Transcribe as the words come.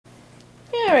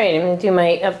Alright, I'm going to do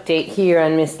my update here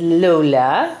on Miss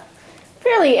Lola.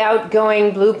 Fairly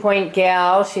outgoing Blue Point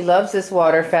gal. She loves this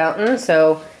water fountain,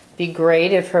 so it'd be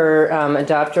great if her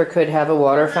adopter could have a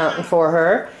water fountain for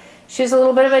her. She's a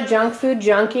little bit of a junk food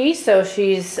junkie, so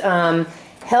she's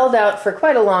held out for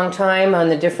quite a long time on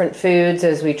the different foods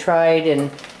as we tried and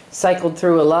cycled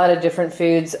through a lot of different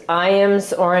foods.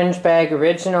 Iams Orange Bag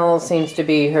Original seems to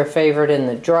be her favorite in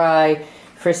the dry.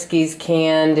 Friskies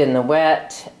canned in the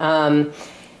wet.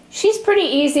 She's pretty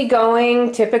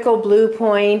easygoing, typical Blue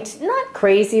Point, not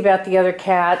crazy about the other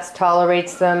cats,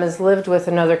 tolerates them, has lived with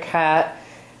another cat.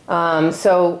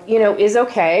 So, you know, is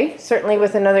okay, certainly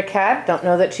with another cat. Don't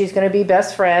know that she's going to be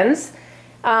best friends.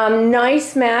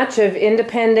 Nice match of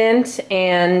independent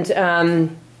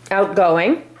and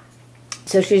outgoing.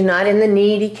 So she's not in the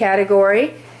needy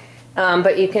category.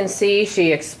 But you can see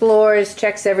she explores,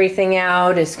 checks everything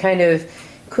out, is kind of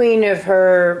queen of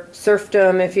her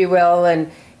serfdom, if you will,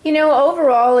 and you know,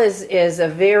 overall is a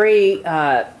very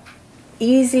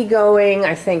easygoing,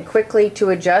 I think, quickly to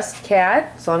adjust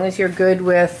cat, as long as you're good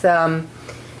with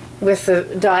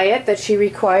the diet that she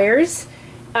requires.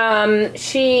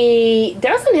 She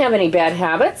doesn't have any bad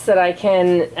habits that I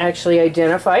can actually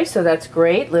identify, so that's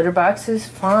great. Litter box is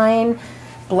fine.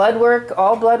 Blood work,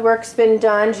 all blood work's been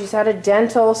done. She's had a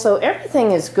dental, so everything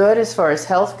is good as far as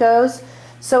health goes.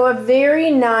 So a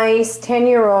very nice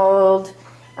 10-year-old,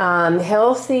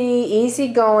 healthy,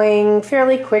 easygoing,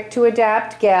 fairly quick to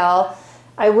adapt gal.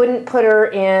 I wouldn't put her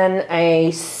in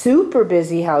a super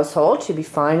busy household. She'd be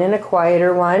fine in a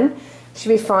quieter one. She'd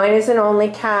be fine as an only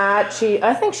cat.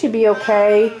 I think she'd be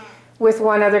okay with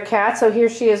one other cat. So here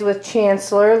she is with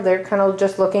Chancellor. They're kind of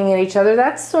just looking at each other.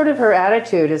 That's sort of her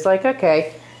attitude. It's like,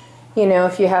 okay, you know,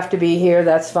 if you have to be here,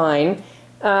 that's fine.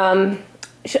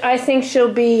 I think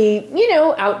she'll be, you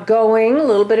know, outgoing, a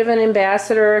little bit of an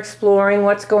ambassador, exploring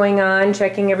what's going on,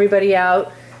 checking everybody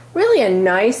out. Really a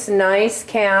nice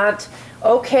cat.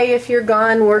 Okay if you're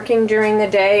gone working during the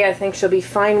day. I think she'll be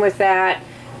fine with that.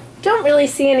 Don't really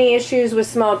see any issues with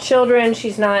small children.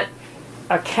 She's not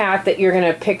a cat that you're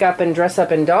going to pick up and dress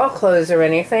up in doll clothes or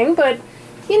anything, but,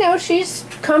 you know, she's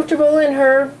comfortable in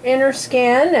her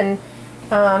skin,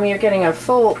 and you're getting a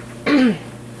full...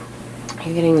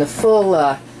 You're getting the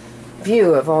full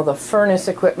view of all the furnace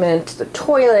equipment, the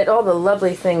toilet, all the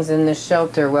lovely things in this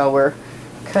shelter while we're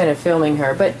kind of filming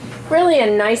her. But really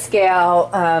a nice gal,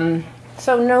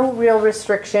 so no real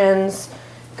restrictions,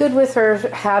 good with her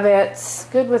habits,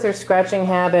 good with her scratching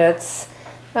habits.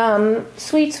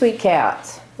 Sweet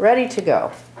cat, ready to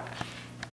go.